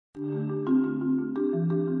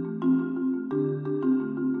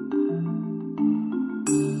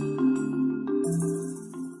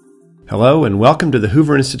Hello and welcome to the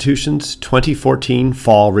Hoover Institution's 2014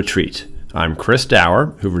 Fall Retreat. I'm Chris Dower,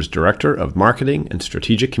 Hoover's Director of Marketing and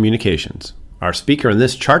Strategic Communications. Our speaker in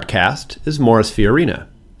this chartcast is Morris Fiorina,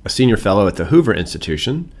 a senior fellow at the Hoover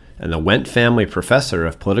Institution and the Wendt Family Professor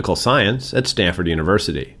of Political Science at Stanford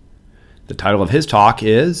University. The title of his talk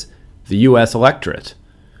is The U.S. Electorate,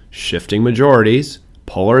 Shifting Majorities,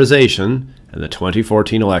 Polarization, and the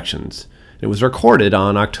 2014 Elections. It was recorded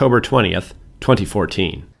on October 20th,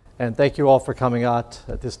 2014. And thank you all for coming out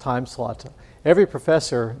at this time slot. Every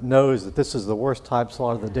professor knows that this is the worst time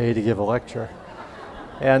slot of the day to give a lecture.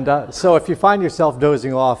 And so if you find yourself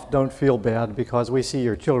dozing off, don't feel bad, because we see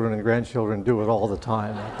your children and grandchildren do it all the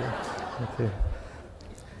time out there. Okay.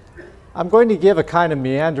 I'm going to give a kind of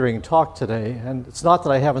meandering talk today, and it's not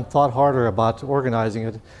that I haven't thought harder about organizing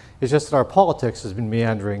it. It's just that our politics has been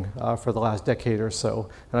meandering for the last decade or so,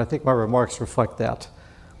 and I think my remarks reflect that.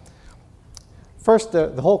 First, the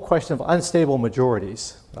whole question of unstable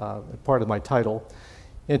majorities, part of my title.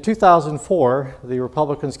 In 2004, the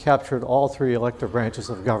Republicans captured all three elective branches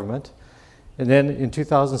of government, and then in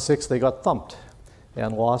 2006 they got thumped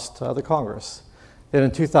and lost the Congress. Then in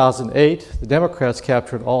 2008, the Democrats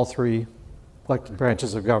captured all three elected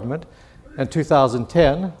branches of government. In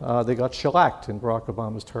 2010, they got shellacked in Barack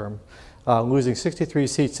Obama's term, losing 63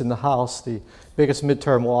 seats in the House, the biggest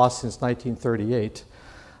midterm loss since 1938.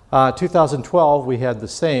 2012, we had the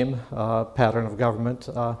same pattern of government,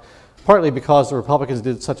 partly because the Republicans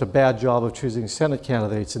did such a bad job of choosing Senate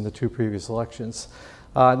candidates in the two previous elections.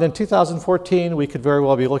 And then 2014, we could very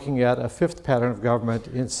well be looking at a fifth pattern of government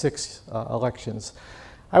in 6 elections.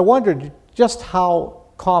 I wondered just how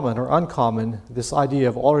common or uncommon this idea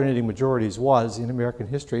of alternating majorities was in American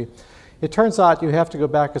history. It turns out you have to go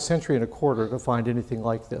back a century and a quarter to find anything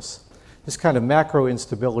like this. This kind of macro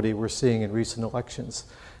instability we're seeing in recent elections.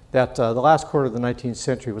 That the last quarter of the 19th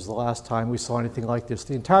century was the last time we saw anything like this.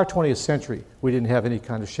 The entire 20th century, we didn't have any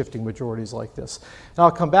kind of shifting majorities like this. And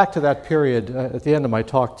I'll come back to that period at the end of my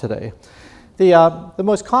talk today. The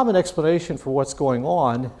most common explanation for what's going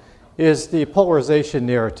on is the polarization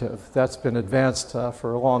narrative that's been advanced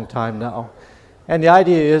for a long time now. And the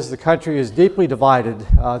idea is the country is deeply divided.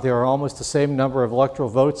 There are almost the same number of electoral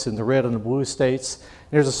votes in the red and the blue states.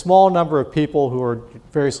 There's a small number of people who are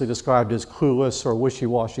variously described as clueless or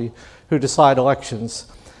wishy-washy who decide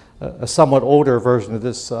elections. A somewhat older version of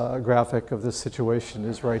this graphic of this situation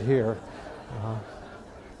is right here.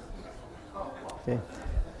 Okay.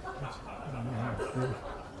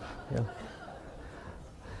 Yeah.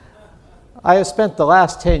 I have spent the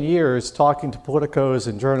last 10 years talking to politicos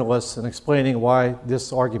and journalists and explaining why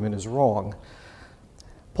this argument is wrong.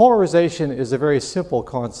 Polarization is a very simple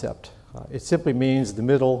concept. It simply means the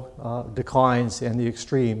middle declines and the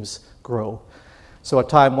extremes grow. So at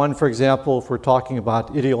time one, for example, if we're talking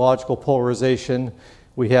about ideological polarization,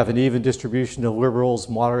 we have an even distribution of liberals,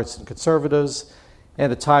 moderates, and conservatives.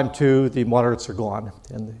 And at time two, the moderates are gone,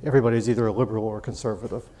 and everybody's either a liberal or a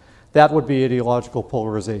conservative. That would be ideological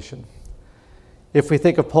polarization. If we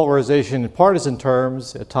think of polarization in partisan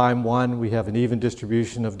terms, at time one, we have an even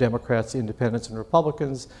distribution of Democrats, Independents, and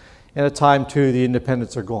Republicans. And at time two, the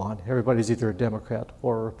independents are gone. Everybody's either a Democrat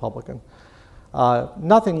or a Republican.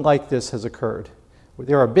 Nothing like this has occurred.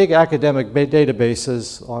 There are big academic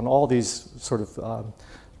databases on all these sort of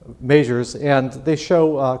measures, and they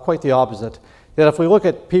show quite the opposite. That if we look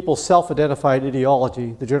at people's self-identified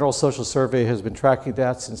ideology, the General Social Survey has been tracking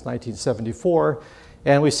that since 1974,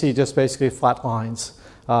 and we see just basically flat lines.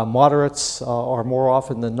 Moderates are more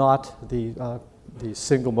often than not the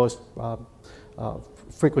single most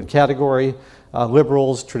frequent category,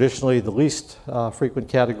 liberals traditionally the least frequent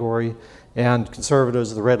category, and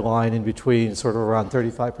conservatives the red line in between, sort of around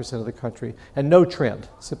 35% of the country, and no trend,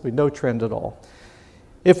 simply no trend at all.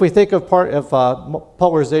 If we think of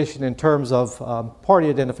polarization in terms of party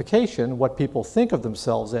identification, what people think of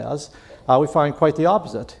themselves as, we find quite the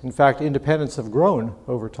opposite. In fact, independents have grown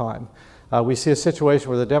over time. We see a situation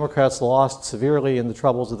where the Democrats lost severely in the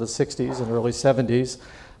troubles of the 60s and early 70s.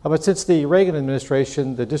 But since the Reagan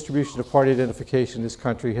administration, the distribution of party identification in this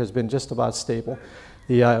country has been just about stable.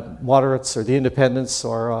 The moderates or the independents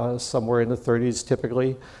are somewhere in the 30s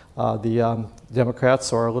typically. The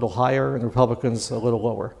Democrats are a little higher and the Republicans a little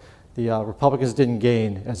lower. The Republicans didn't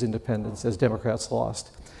gain as independents as Democrats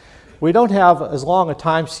lost. We don't have as long a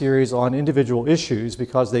time series on individual issues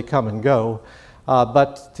because they come and go.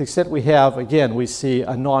 But to the extent we have, again, we see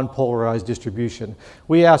a non-polarized distribution.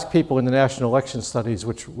 We ask people in the national election studies,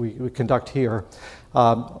 which we conduct here,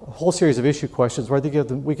 a whole series of issue questions where we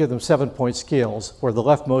give them 7-point scales, where the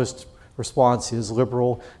leftmost response is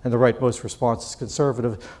liberal and the rightmost response is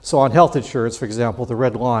conservative. So on health insurance, for example, the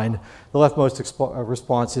red line, the leftmost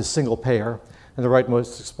response is single payer, and the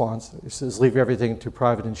rightmost response is leave everything to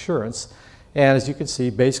private insurance. And as you can see,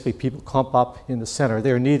 basically people clump up in the center.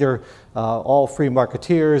 They're neither all free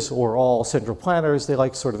marketeers or all central planners. They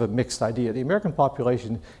like sort of a mixed idea. The American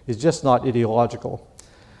population is just not ideological.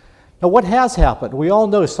 Now, what has happened? We all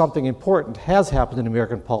know something important has happened in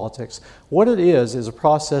American politics. What it is a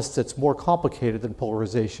process that's more complicated than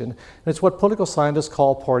polarization. And it's what political scientists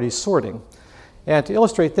call party sorting. And to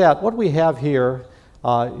illustrate that, what we have here,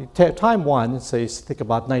 time one, say, think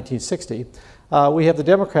about 1960, we have the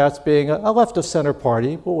Democrats being a left-of-center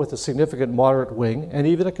party, but with a significant moderate wing and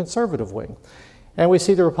even a conservative wing. And we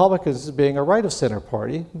see the Republicans as being a right-of-center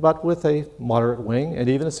party, but with a moderate wing and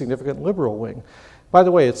even a significant liberal wing. By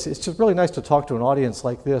the way, it's just really nice to talk to an audience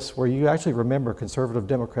like this where you actually remember conservative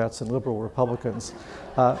Democrats and liberal Republicans.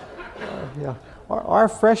 Yeah. Our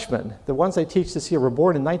freshmen, the ones I teach this year, were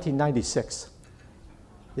born in 1996.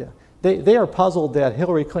 Yeah. They are puzzled that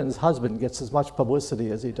Hillary Clinton's husband gets as much publicity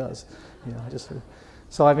as he does. You know,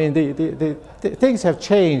 so I mean, the things have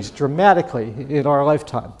changed dramatically in our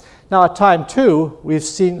lifetime. Now at time two, we've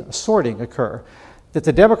seen sorting occur, that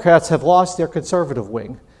the Democrats have lost their conservative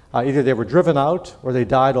wing. Either they were driven out, or they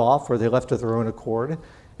died off, or they left of their own accord.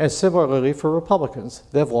 And similarly for Republicans,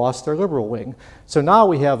 they've lost their liberal wing. So now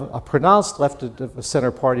we have a pronounced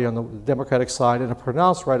left-of-center party on the Democratic side and a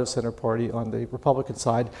pronounced right-of-center party on the Republican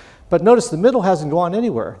side. But notice the middle hasn't gone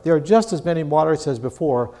anywhere. There are just as many moderates as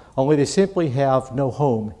before, only they simply have no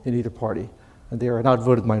home in either party. And they are an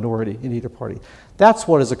outvoted minority in either party. That's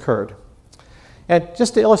what has occurred. And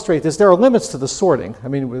just to illustrate this, there are limits to the sorting. I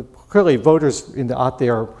mean, clearly voters out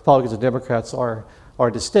there, Republicans and Democrats, are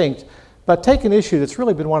distinct. But take an issue that's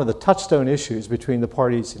really been one of the touchstone issues between the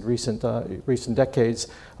parties in recent decades,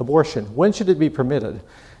 abortion. When should it be permitted?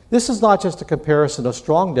 This is not just a comparison of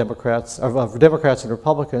strong Democrats, of Democrats and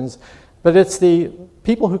Republicans, but it's the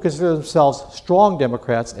people who consider themselves strong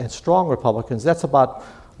Democrats and strong Republicans. That's about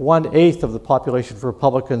 1/8 of the population for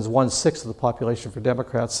Republicans, 1/6 of the population for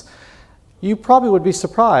Democrats. You probably would be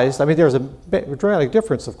surprised, I mean there's a dramatic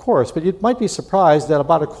difference of course, but you might be surprised that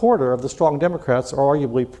about 1/4 of the strong Democrats are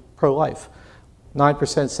arguably pro-life.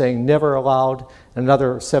 9% saying never allowed, and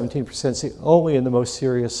another 17% saying only in the most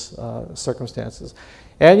serious circumstances.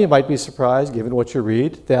 And you might be surprised, given what you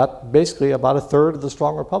read, that basically about 1/3 of the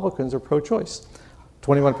strong Republicans are pro-choice.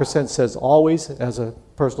 21% says always as a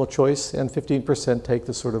personal choice, and 15% take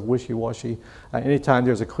the sort of wishy-washy anytime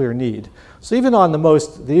there's a clear need. So even on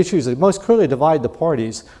the issues that most clearly divide the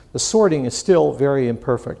parties, the sorting is still very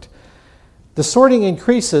imperfect. The sorting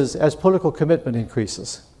increases as political commitment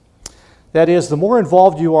increases. That is, the more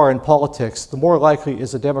involved you are in politics, the more likely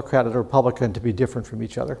is a Democrat and a Republican to be different from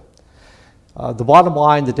each other. The bottom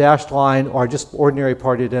line, the dashed line, are just ordinary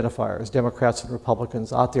party identifiers, Democrats and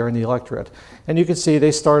Republicans out there in the electorate. And you can see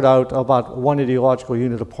they start out about one ideological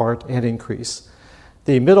unit apart and increase.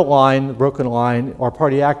 The middle line, the broken line, are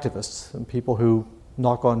party activists, and people who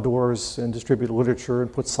knock on doors and distribute literature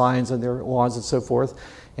and put signs on their lawns and so forth.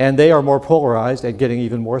 And they are more polarized and getting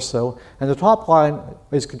even more so. And the top line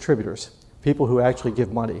is contributors, people who actually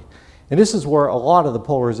give money. And this is where a lot of the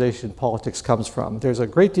polarization politics comes from. There's a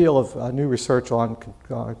great deal of new research on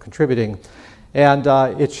contributing, and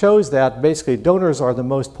it shows that basically donors are the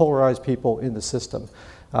most polarized people in the system.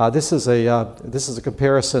 This is a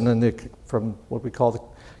comparison from what we call the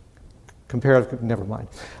comparative, never mind.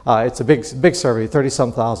 It's a big survey,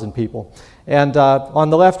 30-some thousand people. And on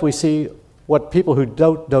the left we see what people who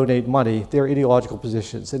don't donate money, their ideological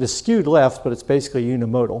positions. It is skewed left, but it's basically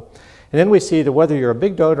unimodal. And then we see that whether you're a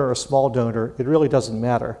big donor or a small donor, it really doesn't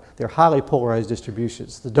matter. They're highly polarized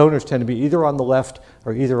distributions. The donors tend to be either on the left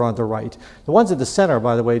or either on the right. The ones in the center,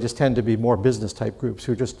 by the way, just tend to be more business type groups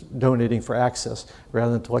who are just donating for access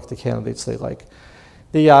rather than to elect the candidates they like.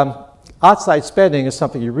 The outside spending is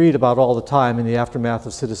something you read about all the time in the aftermath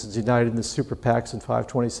of Citizens United and the super PACs and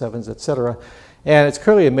 527s, et cetera. And it's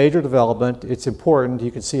clearly a major development. It's important.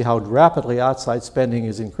 You can see how rapidly outside spending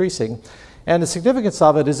is increasing. And the significance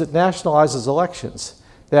of it is it nationalizes elections.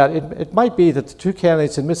 That it might be that the two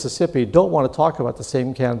candidates in Mississippi don't want to talk about the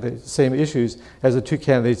same issues as the two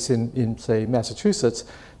candidates in, say, Massachusetts,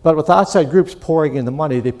 but with outside groups pouring in the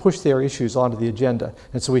money, they push their issues onto the agenda.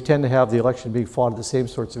 And so we tend to have the election being fought on the same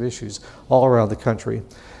sorts of issues all around the country.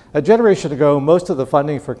 A generation ago, most of the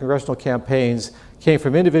funding for congressional campaigns came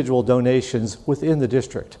from individual donations within the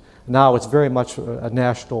district. Now it's very much a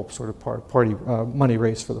national sort of party money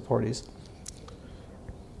race for the parties.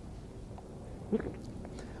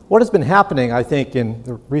 What has been happening, I think, in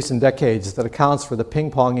the recent decades that accounts for the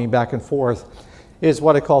ping-ponging back and forth is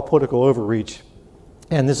what I call political overreach.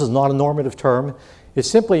 And this is not a normative term. It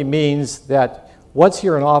simply means that once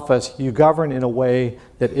you're in office, you govern in a way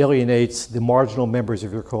that alienates the marginal members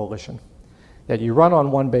of your coalition. That you run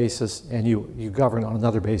on one basis and you govern on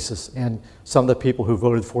another basis, and some of the people who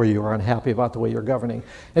voted for you are unhappy about the way you're governing.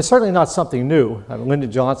 It's certainly not something new. I mean,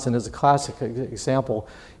 Lyndon Johnson is a classic example.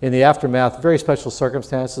 In the aftermath, very special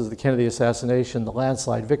circumstances, the Kennedy assassination, the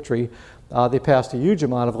landslide victory, they passed a huge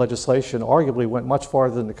amount of legislation, arguably went much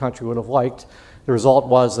farther than the country would have liked. The result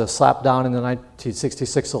was a slap down in the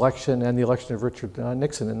 1966 election and the election of Richard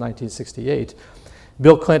Nixon in 1968.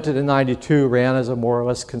 Bill Clinton in '92 ran as a more or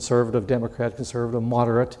less conservative Democrat, conservative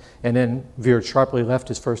moderate, and then veered sharply left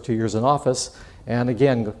his first 2 years in office. And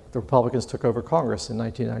again, the Republicans took over Congress in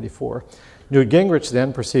 1994. Newt Gingrich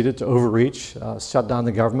then proceeded to overreach, shut down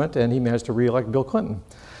the government, and he managed to re-elect Bill Clinton.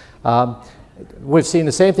 We've seen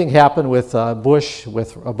the same thing happen with Bush,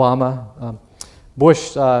 with Obama.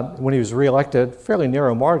 Bush, when he was re-elected, fairly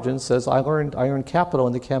narrow margins, says, I earned capital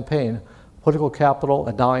in the campaign, political capital,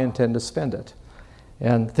 and now I intend to spend it.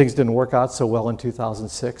 And things didn't work out so well in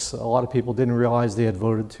 2006. A lot of people didn't realize they had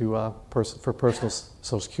voted for personal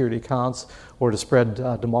Social Security accounts or to spread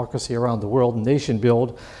democracy around the world and nation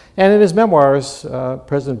build. And in his memoirs,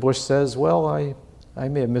 President Bush says, well, I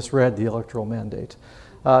may have misread the electoral mandate.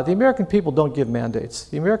 The American people don't give mandates.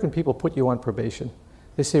 The American people put you on probation.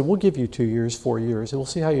 They say, we'll give you 2 years, 4 years, and we'll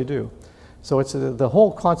see how you do. So it's the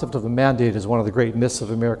whole concept of a mandate is one of the great myths of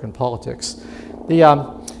American politics.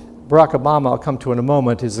 Barack Obama, I'll come to in a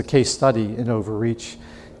moment, is a case study in overreach.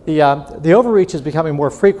 The overreach is becoming more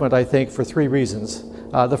frequent, I think, for three reasons.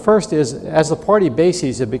 The first is, as the party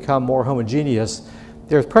bases have become more homogeneous,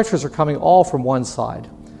 their pressures are coming all from one side.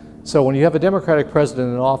 So when you have a Democratic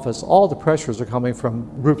president in office, all the pressures are coming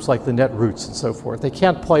from groups like the Netroots and so forth. They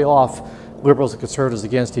can't play off liberals and conservatives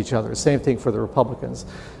against each other. Same thing for the Republicans.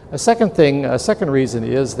 A second reason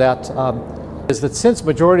is that since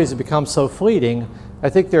majorities have become so fleeting, I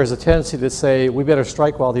think there's a tendency to say we better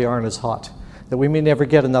strike while the iron is hot, that we may never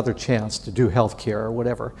get another chance to do health care or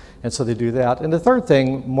whatever, and so they do that. And the third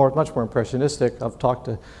thing, much more impressionistic, I've talked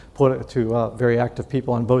to very active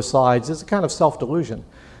people on both sides, is a kind of self-delusion,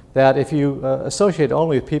 that if you associate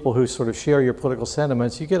only with people who sort of share your political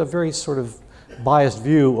sentiments, you get a very sort of biased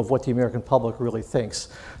view of what the American public really thinks.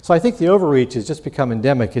 So I think the overreach has just become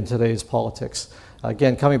endemic in today's politics.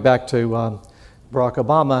 Again, coming back to Barack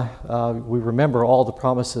Obama, we remember all the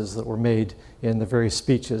promises that were made in the various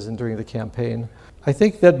speeches and during the campaign. I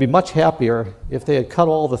think they'd be much happier if they had cut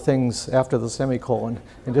all the things after the semicolon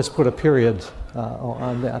and just put a period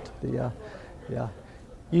on that.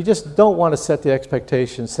 You just don't want to set the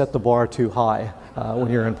expectation, set the bar too high when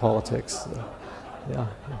you're in politics.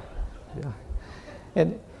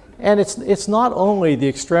 And it's not only the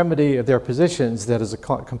extremity of their positions that is a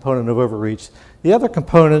component of overreach. The other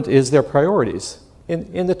component is their priorities.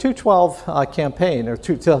 In the 2012 campaign, or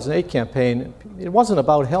 2008 campaign, it wasn't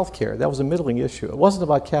about health care. That was a middling issue. It wasn't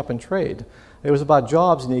about cap and trade. It was about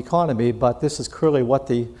jobs and the economy, but this is clearly what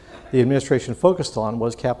the administration focused on,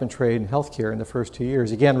 was cap and trade and health care in the first 2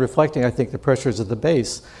 years. Again, reflecting, I think, the pressures of the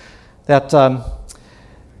base. And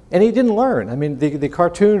he didn't learn. I mean, the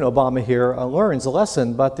cartoon Obama here learns a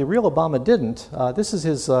lesson, but the real Obama didn't. This is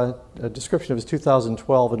his description of his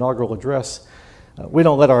 2012 inaugural address. We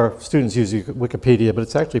don't let our students use Wikipedia, but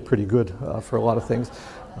it's actually pretty good for a lot of things.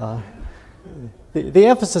 The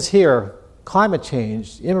emphasis here, climate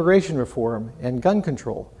change, immigration reform, and gun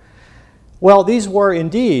control. Well, these were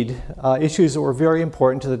indeed issues that were very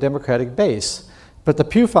important to the Democratic base. But the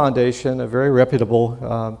Pew Foundation, a very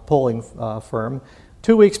reputable polling firm,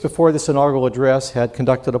 2 weeks before this inaugural address had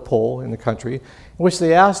conducted a poll in the country in which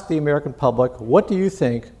they asked the American public, what do you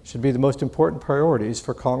think should be the most important priorities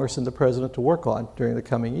for Congress and the President to work on during the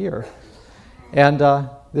coming year? And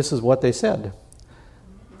this is what they said.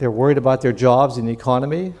 They're worried about their jobs and the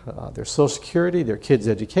economy, their Social Security, their kids'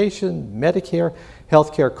 education, Medicare,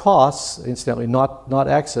 health care costs, incidentally not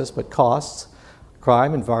access, but costs,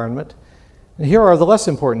 crime, environment. And here are the less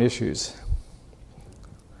important issues.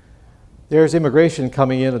 There's immigration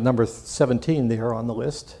coming in at number 17 there on the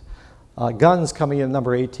list. Guns coming in at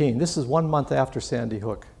number 18. This is 1 month after Sandy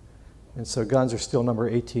Hook. And so guns are still number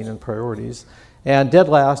 18 in priorities. And dead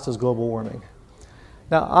last is global warming.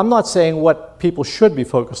 Now, I'm not saying what people should be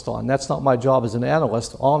focused on. That's not my job as an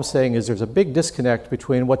analyst. All I'm saying is there's a big disconnect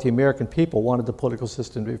between what the American people wanted the political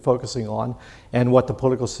system to be focusing on and what the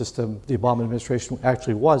political system, the Obama administration,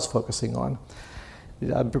 actually was focusing on.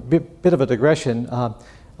 A bit of a digression.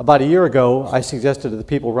 About a year ago, I suggested to the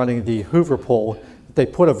people running the Hoover poll they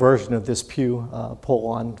put a version of this Pew poll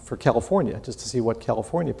on for California, just to see what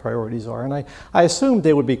California priorities are. And I assumed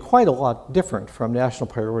they would be quite a lot different from national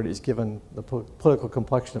priorities, given the political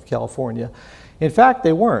complexion of California. In fact,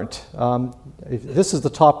 they weren't. This is the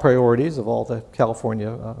top priorities of all the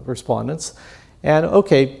California respondents. And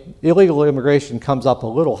okay, illegal immigration comes up a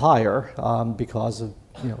little higher because of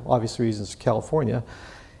obvious reasons for California.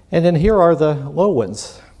 And then here are the low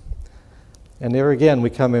ones. And there again,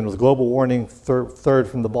 we come in with global warming third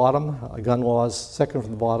from the bottom, gun laws second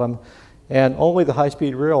from the bottom, and only the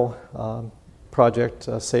high-speed rail project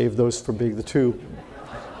saved those from being the two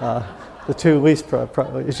least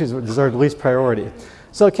issues that deserve the least priority.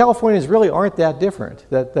 So Californians really aren't that different.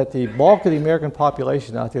 That the bulk of the American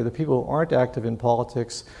population out there, the people who aren't active in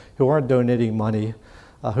politics, who aren't donating money,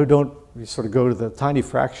 who don't sort of go to the tiny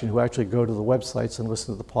fraction who actually go to the websites and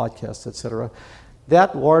listen to the podcasts, et cetera.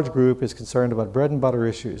 That large group is concerned about bread and butter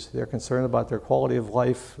issues. They're concerned about their quality of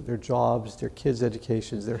life, their jobs, their kids'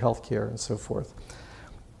 educations, their health care, and so forth.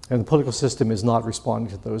 And the political system is not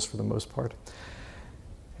responding to those for the most part.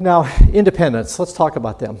 Now, independents, let's talk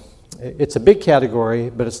about them. It's a big category,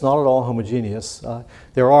 but it's not at all homogeneous.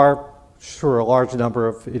 There are, sure, a large number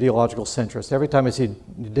of ideological centrists. Every time I see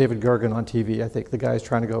David Gergen on TV, I think the guy is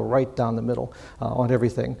trying to go right down the middle on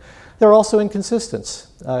everything. There are also inconsistents.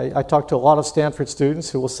 I talk to a lot of Stanford students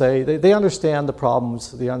who will say they understand the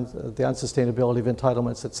problems, the unsustainability of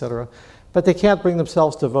entitlements, et cetera, but they can't bring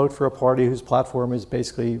themselves to vote for a party whose platform is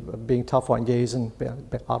basically being tough on gays and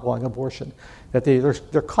outlawing abortion. That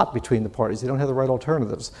they're caught between the parties. They don't have the right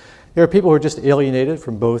alternatives. There are people who are just alienated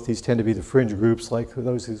from both. These tend to be the fringe groups, like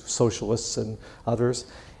those who socialists and others.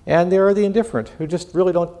 And there are the indifferent, who just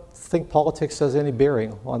really don't think politics has any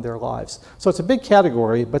bearing on their lives. So it's a big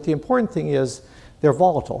category, but the important thing is they're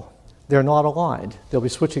volatile. They're not aligned. They'll be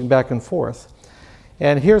switching back and forth.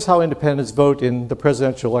 And here's how independents vote in the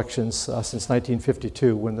presidential elections since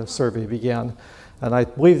 1952, when the survey began. And I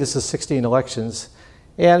believe this is 16 elections.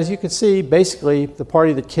 And as you can see, basically, the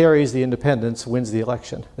party that carries the independents wins the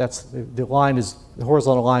election. That's the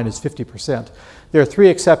horizontal line is 50%. There are three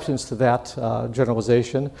exceptions to that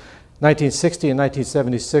generalization. 1960 and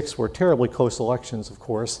 1976 were terribly close elections, of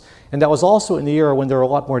course. And that was also in the era when there were a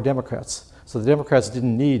lot more Democrats. So the Democrats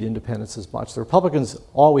didn't need independents as much. The Republicans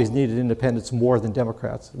always needed independents more than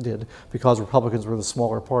Democrats did, because Republicans were the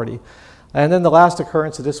smaller party. And then the last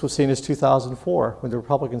occurrence of this was seen as 2004, when the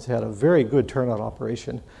Republicans had a very good turnout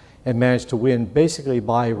operation and managed to win basically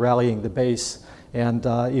by rallying the base, and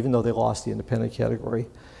even though they lost the independent category.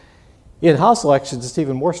 In House elections, it's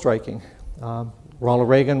even more striking. Ronald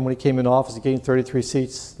Reagan, when he came in office, he gained 33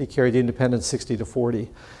 seats. He carried the independents 60 to 40.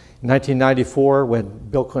 In 1994, when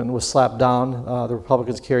Bill Clinton was slapped down, the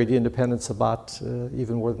Republicans carried the independents about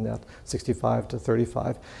even more than that, 65 to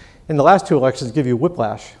 35. And the last two elections give you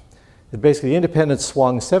whiplash. Basically, the independents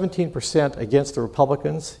swung 17% against the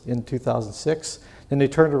Republicans in 2006. Then they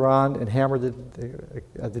turned around and hammered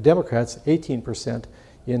the Democrats 18%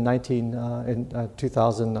 in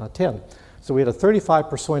 2010. So we had a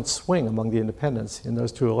 35% swing among the independents in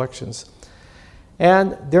those two elections.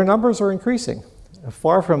 And their numbers are increasing.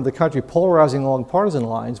 Far from the country polarizing along partisan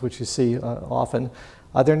lines, which you see often,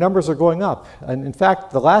 their numbers are going up. And in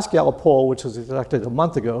fact, the last Gallup poll, which was conducted a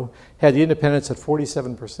month ago, had the independents at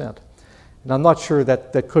 47%. And I'm not sure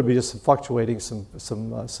that could be just some fluctuating,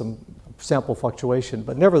 some sample fluctuation,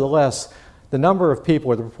 but nevertheless, the number of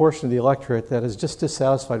people, or the proportion of the electorate that is just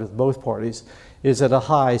dissatisfied with both parties, is at a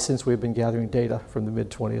high since we've been gathering data from the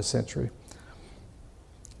mid-20th century.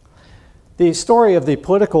 The story of the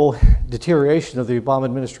political deterioration of the Obama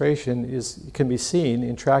administration can be seen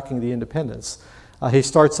in tracking the independents. He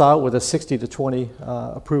starts out with a 60 to 20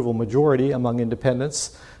 approval majority among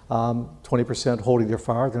independents, 20% holding their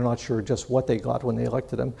fire. They're not sure just what they got when they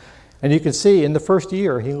elected him. And you can see in the first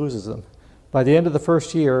year, he loses them. By the end of the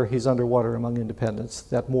first year, he's underwater among independents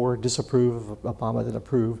that more disapprove of Obama than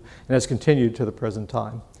approve, and has continued to the present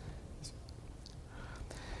time.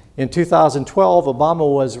 In 2012,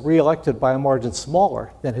 Obama was reelected by a margin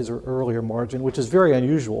smaller than his earlier margin, which is very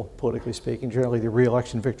unusual, politically speaking. Generally, the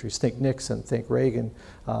reelection victories, think Nixon, think Reagan,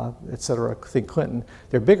 et cetera, think Clinton,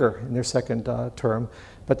 they're bigger in their second term.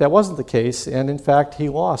 But that wasn't the case, and in fact, he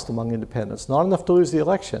lost among independents. Not enough to lose the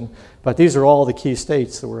election, but these are all the key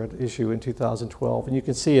states that were at issue in 2012. And you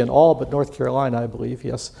can see in all but North Carolina, I believe,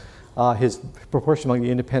 yes, his proportion among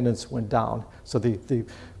the independents went down. So the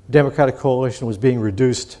Democratic coalition was being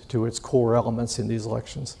reduced to its core elements in these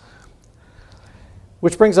elections.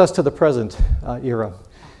 Which brings us to the present era.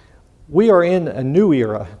 We are in a new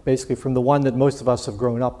era, basically from the one that most of us have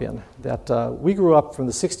grown up in. That we grew up from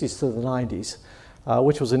the 60s to the 90s,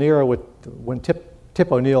 which was an era when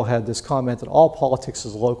Tip O'Neill had this comment that all politics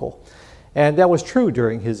is local. And that was true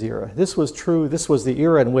during his era. This was true. This was the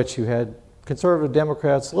era in which you had conservative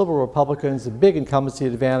Democrats, liberal Republicans, a big incumbency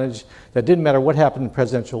advantage. That didn't matter what happened in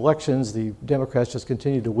presidential elections. The Democrats just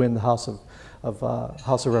continued to win the House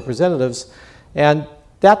of Representatives. And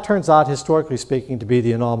that turns out, historically speaking, to be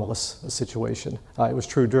the anomalous situation. It was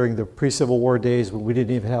true during the pre-Civil War days when we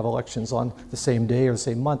didn't even have elections on the same day or the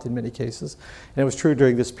same month in many cases. And it was true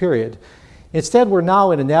during this period. Instead, we're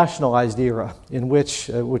now in a nationalized era in which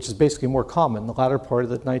is basically more common, the latter part of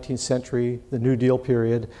the 19th century, the New Deal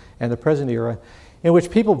period, and the present era, in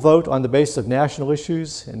which people vote on the basis of national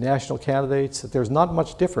issues and national candidates, that there's not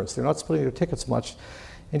much difference. They're not splitting their tickets much.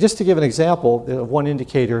 And just to give an example of one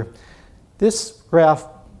indicator, this graph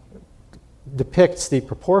depicts the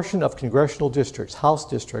proportion of congressional districts, House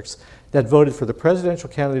districts, that voted for the presidential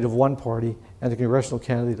candidate of one party and the congressional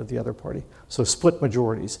candidate of the other party. So split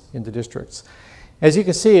majorities in the districts. As you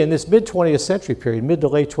can see, in this mid-20th century period, mid to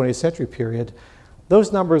late 20th century period,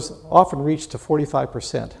 those numbers often reach to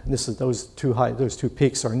 45%. And this is those two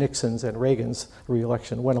peaks are Nixon's and Reagan's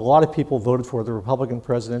re-election, when a lot of people voted for the Republican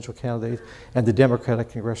presidential candidate and the Democratic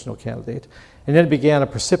congressional candidate. And then it began a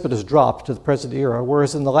precipitous drop to the present era,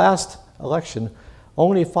 whereas in the last election,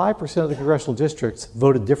 only 5% of the congressional districts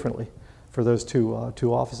voted differently for those two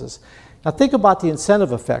offices. Now think about the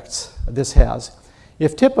incentive effects this has.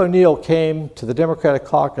 If Tip O'Neill came to the Democratic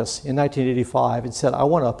caucus in 1985 and said, I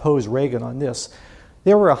want to oppose Reagan on this,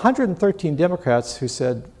 there were 113 Democrats who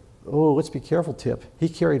said, oh, let's be careful, Tip. He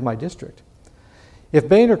carried my district. If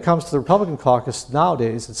Boehner comes to the Republican caucus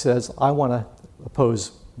nowadays and says, I want to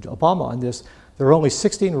oppose Obama on this, there are only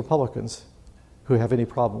 16 Republicans who have any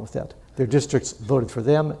problem with that. Their districts voted for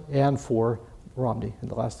them and for Romney in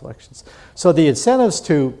the last elections. So the incentives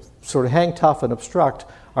to sort of hang tough and obstruct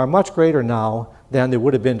are much greater now than they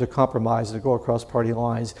would have been to compromise and to go across party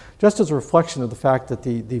lines, just as a reflection of the fact that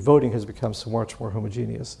the voting has become so much more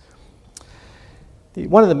homogeneous.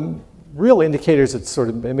 One of the real indicators that sort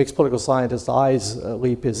of makes political scientists' eyes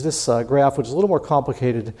leap is this graph, which is a little more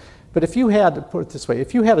complicated. But if you had, put it this way,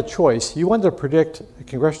 if you had a choice, you wanted to predict a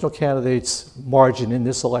congressional candidate's margin in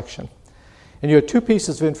this election, and you had two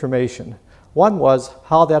pieces of information. One was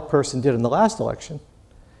how that person did in the last election,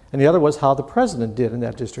 and the other was how the president did in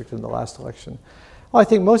that district in the last election. Well, I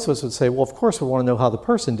think most of us would say, well, of course we want to know how the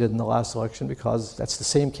person did in the last election because that's the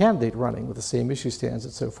same candidate running with the same issue stands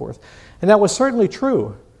and so forth. And that was certainly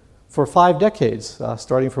true for 5 decades,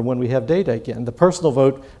 starting from when we have data again. The personal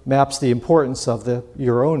vote maps the importance of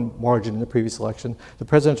your own margin in the previous election. The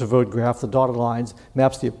presidential vote graph, the dotted lines,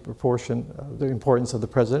 maps the proportion, the importance of the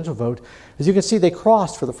presidential vote. As you can see, they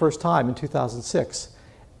crossed for the first time in 2006.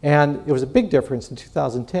 And it was a big difference in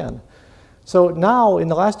 2010. So now, in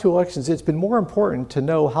the last 2 elections, it's been more important to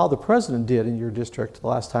know how the president did in your district the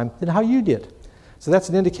last time than how you did. So that's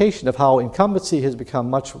an indication of how incumbency has become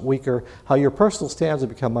much weaker, how your personal stands have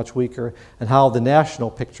become much weaker, and how the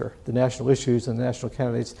national picture, the national issues and the national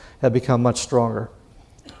candidates have become much stronger.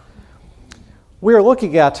 We are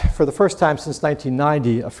looking at, for the first time since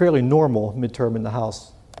 1990, a fairly normal midterm in the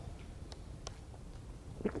House.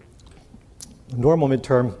 A normal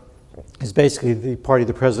midterm is basically the party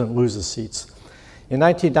the president loses seats. In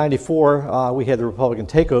 1994, we had the Republican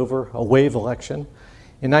takeover, a wave election.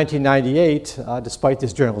 In 1998, despite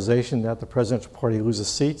this generalization that the presidential party loses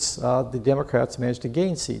seats, the Democrats managed to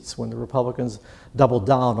gain seats when the Republicans doubled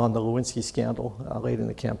down on the Lewinsky scandal late in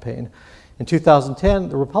the campaign. In 2010,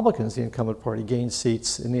 the Republicans, the incumbent party, gained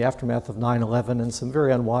seats in the aftermath of 9/11 and some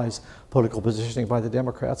very unwise political positioning by the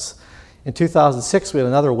Democrats. In 2006, we had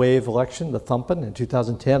another wave election, the thumping. In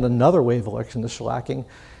 2010, another wave election, the shellacking.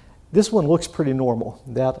 This one looks pretty normal.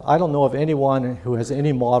 That I don't know of anyone who has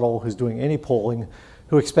any model, who's doing any polling,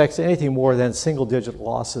 who expects anything more than single-digit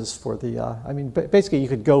losses for the, I mean, basically you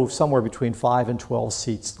could go somewhere between 5 and 12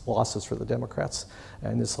 seats losses for the Democrats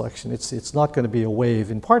in this election. It's not going to be a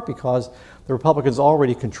wave, in part because the Republicans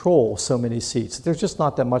already control so many seats. There's just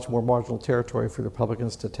not that much more marginal territory for the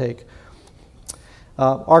Republicans to take.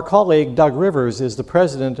 Our colleague, Doug Rivers, is the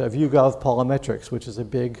president of YouGov Polymetrics, which is a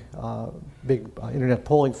big internet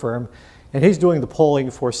polling firm. And he's doing the polling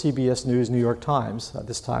for CBS News, New York Times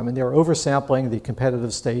this time. And they're oversampling the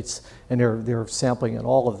competitive states, and they're sampling in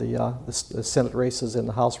all of the Senate races and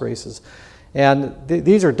the House races. And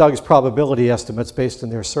these are Doug's probability estimates based on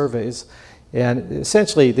their surveys. And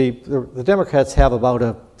essentially, the Democrats have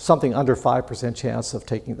about something under 5% chance of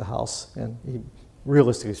taking the House. And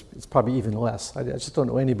realistically, it's probably even less. I just don't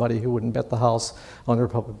know anybody who wouldn't bet the House on the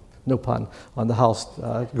Republican, no pun, on the House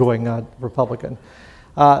going Republican.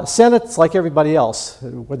 Senate's like everybody else,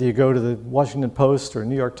 whether you go to the Washington Post or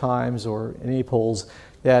New York Times or any polls,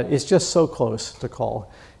 that it's just so close to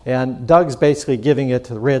call. And Doug's basically giving it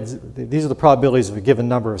to the Reds. These are the probabilities of a given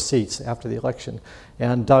number of seats after the election.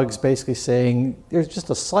 And Doug's basically saying there's just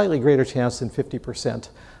a slightly greater chance than 50%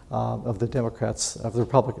 of the Democrats, of the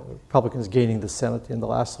Republicans gaining the Senate in the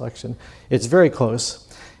last election. It's very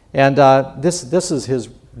close. And this is his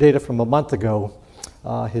data from a month ago,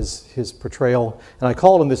 his portrayal. And I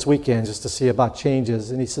called him this weekend just to see about changes.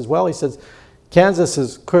 And he says, well, he says, Kansas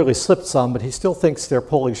has clearly slipped some, but he still thinks their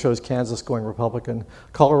polling shows Kansas going Republican.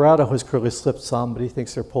 Colorado has clearly slipped some, but he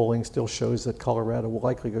thinks their polling still shows that Colorado will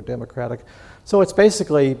likely go Democratic. So it's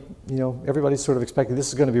basically, you know, everybody's sort of expecting this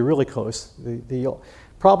is going to be really close.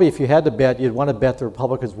 Probably if you had to bet, you'd want to bet the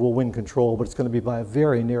Republicans will win control, but it's going to be by a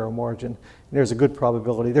very narrow margin. And there's a good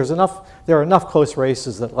probability. There are enough close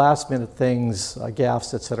races that last-minute things,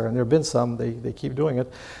 gaffes, et cetera, and there have been some, they keep doing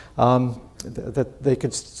it, that they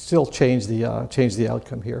could still change the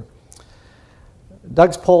outcome here.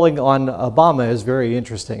 Doug's polling on Obama is very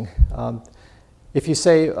interesting. If you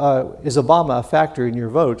say, is Obama a factor in your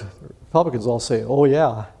vote? Republicans all say, oh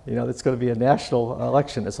yeah, you know, it's going to be a national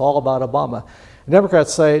election. It's all about Obama. The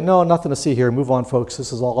Democrats say, no, nothing to see here. Move on, folks.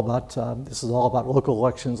 This is all about local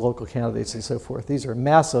elections, local candidates, and so forth. These are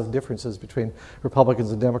massive differences between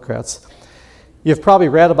Republicans and Democrats. You've probably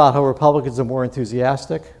read about how Republicans are more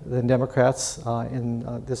enthusiastic than Democrats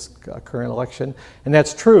in this current election, and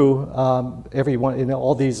that's true. Everyone, you know,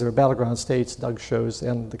 all these are battleground states. Doug shows,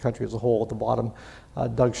 and the country as a whole at the bottom.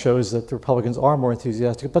 Doug shows that the Republicans are more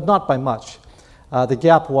enthusiastic, but not by much. The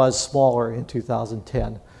gap was smaller in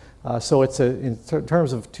 2010. So it's in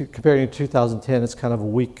terms of comparing to 2010, it's kind of a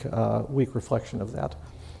weak reflection of that.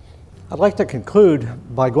 I'd like to conclude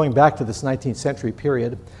by going back to this 19th century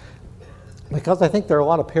period, because I think there are a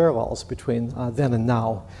lot of parallels between then and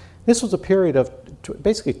now. This was a period of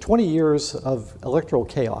basically 20 years of electoral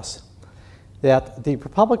chaos, that the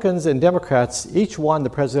Republicans and Democrats each won the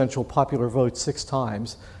presidential popular vote 6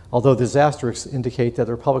 times, although the asterisks indicate that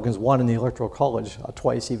the Republicans won in the Electoral College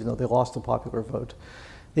twice, even though they lost the popular vote.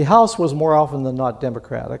 The House was more often than not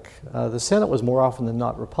Democratic. The Senate was more often than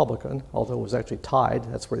not Republican, although it was actually tied.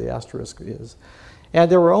 That's where the asterisk is. And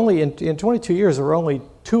there were only, in 22 years, there were only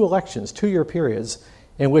 2 elections, 2-year periods,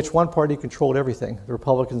 in which one party controlled everything, the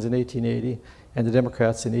Republicans in 1880 and the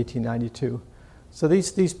Democrats in 1892. So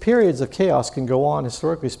these periods of chaos can go on,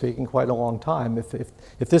 historically speaking, quite a long time.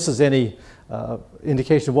 If this is any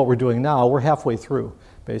indication of what we're doing now, we're halfway through,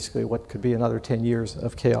 basically, what could be another 10 years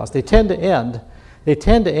of chaos. They tend to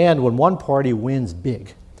end when one party wins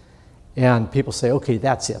big. And people say, okay,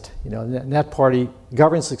 that's it. You know, and that party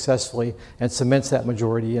governs successfully and cements that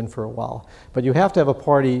majority in for a while. But you have to have a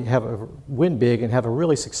party win big and have a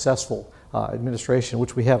really successful administration,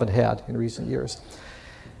 which we haven't had in recent years.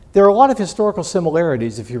 There are a lot of historical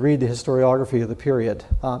similarities if you read the historiography of the period.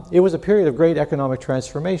 It was a period of great economic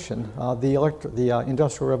transformation, the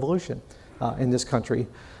Industrial Revolution in this country.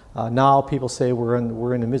 Now people say we're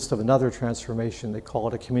in the midst of another transformation. They call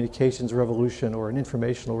it a communications revolution or an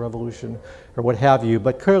informational revolution or what have you.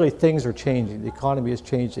 But clearly things are changing. The economy is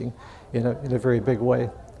changing in a very big way.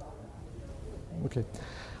 Okay.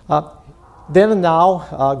 Then and now,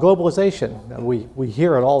 globalization. We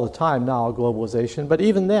hear it all the time now, globalization. But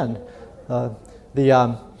even then,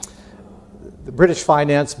 the British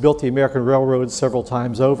finance built the American railroads several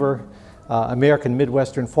times over. American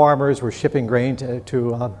Midwestern farmers were shipping grain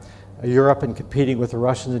to Europe and competing with the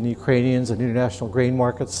Russians and the Ukrainians in international grain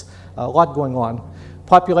markets. A lot going on.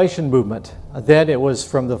 Population movement. Then it was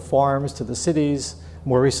from the farms to the cities.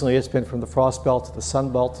 More recently, it's been from the Frost Belt to the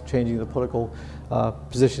Sun Belt, changing the political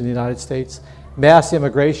position in the United States. Mass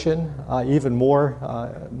immigration, even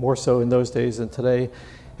more so in those days than today.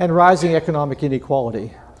 And rising economic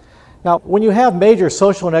inequality. Now, when you have major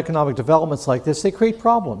social and economic developments like this, they create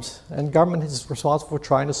problems, and government is responsible for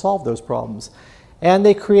trying to solve those problems. And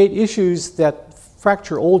they create issues that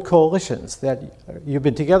fracture old coalitions, that you've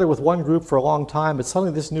been together with one group for a long time, but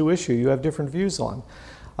suddenly this new issue you have different views on.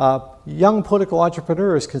 Young political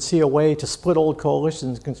entrepreneurs can see a way to split old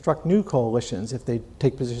coalitions and construct new coalitions if they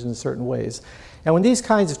take positions in certain ways. And when these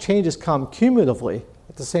kinds of changes come cumulatively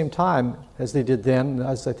at the same time as they did then,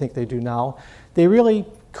 as I think they do now, they really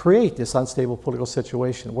create this unstable political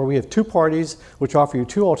situation where we have 2 parties which offer you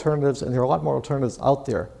 2 alternatives, and there are a lot more alternatives out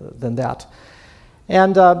there than that.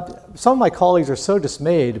 And some of my colleagues are so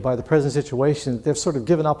dismayed by the present situation that they've sort of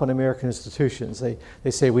given up on American institutions.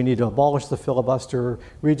 They say we need to abolish the filibuster,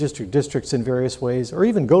 redistrict districts in various ways, or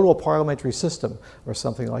even go to a parliamentary system or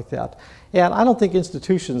something like that. And I don't think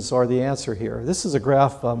institutions are the answer here. This is a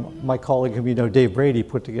graph my colleague, whom you know, Dave Brady,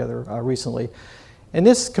 put together recently. And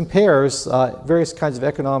this compares various kinds of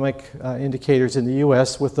economic indicators in the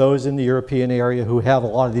US with those in the European area who have a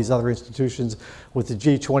lot of these other institutions, with the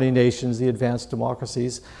G20 nations, the advanced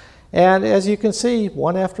democracies. And as you can see,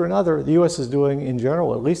 one after another, the US is doing, in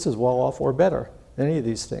general, at least as well off or better than any of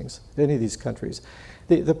these things, any of these countries.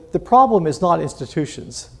 The problem is not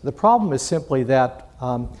institutions. The problem is simply that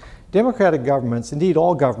democratic governments, indeed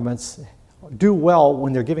all governments, do well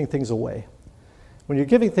when they're giving things away. When you're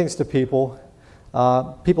giving things to people,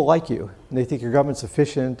 people like you, and they think your government's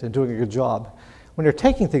efficient and doing a good job. When they're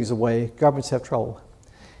taking things away, governments have trouble.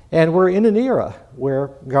 And we're in an era where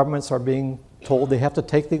governments are being told they have to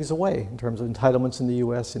take things away in terms of entitlements in the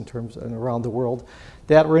US, in terms and around the world,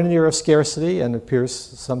 that we're in an era of scarcity and it appears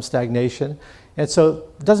some stagnation. And so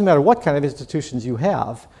it doesn't matter what kind of institutions you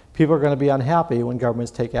have, people are going to be unhappy when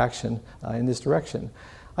governments take action in this direction.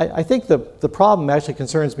 I think the problem actually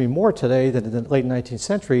concerns me more today than in the late 19th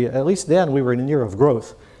century. At least then we were in an era of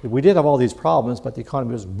growth. We did have all these problems, but the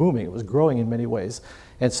economy was booming. It was growing in many ways.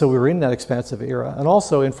 And so we were in that expansive era. And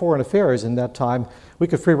also in foreign affairs in that time, we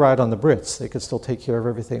could free ride on the Brits. They could still take care of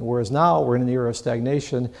everything. Whereas now we're in an era of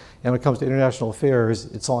stagnation. And when it comes to international affairs,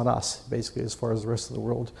 it's on us, basically, as far as the rest of the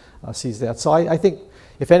world sees that. So I think,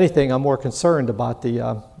 if anything, I'm more concerned about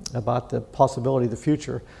the possibility of the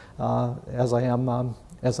future as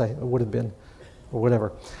I would have been, or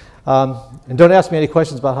whatever. And don't ask me any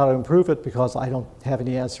questions about how to improve it, because I don't have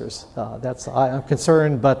any answers. I'm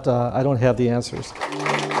concerned, but I don't have the answers.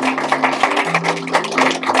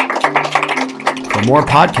 For more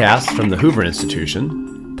podcasts from the Hoover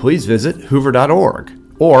Institution, please visit hoover.org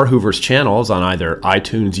or Hoover's channels on either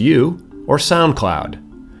iTunes U or SoundCloud.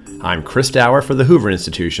 I'm Chris Dower for the Hoover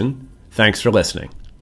Institution. Thanks for listening.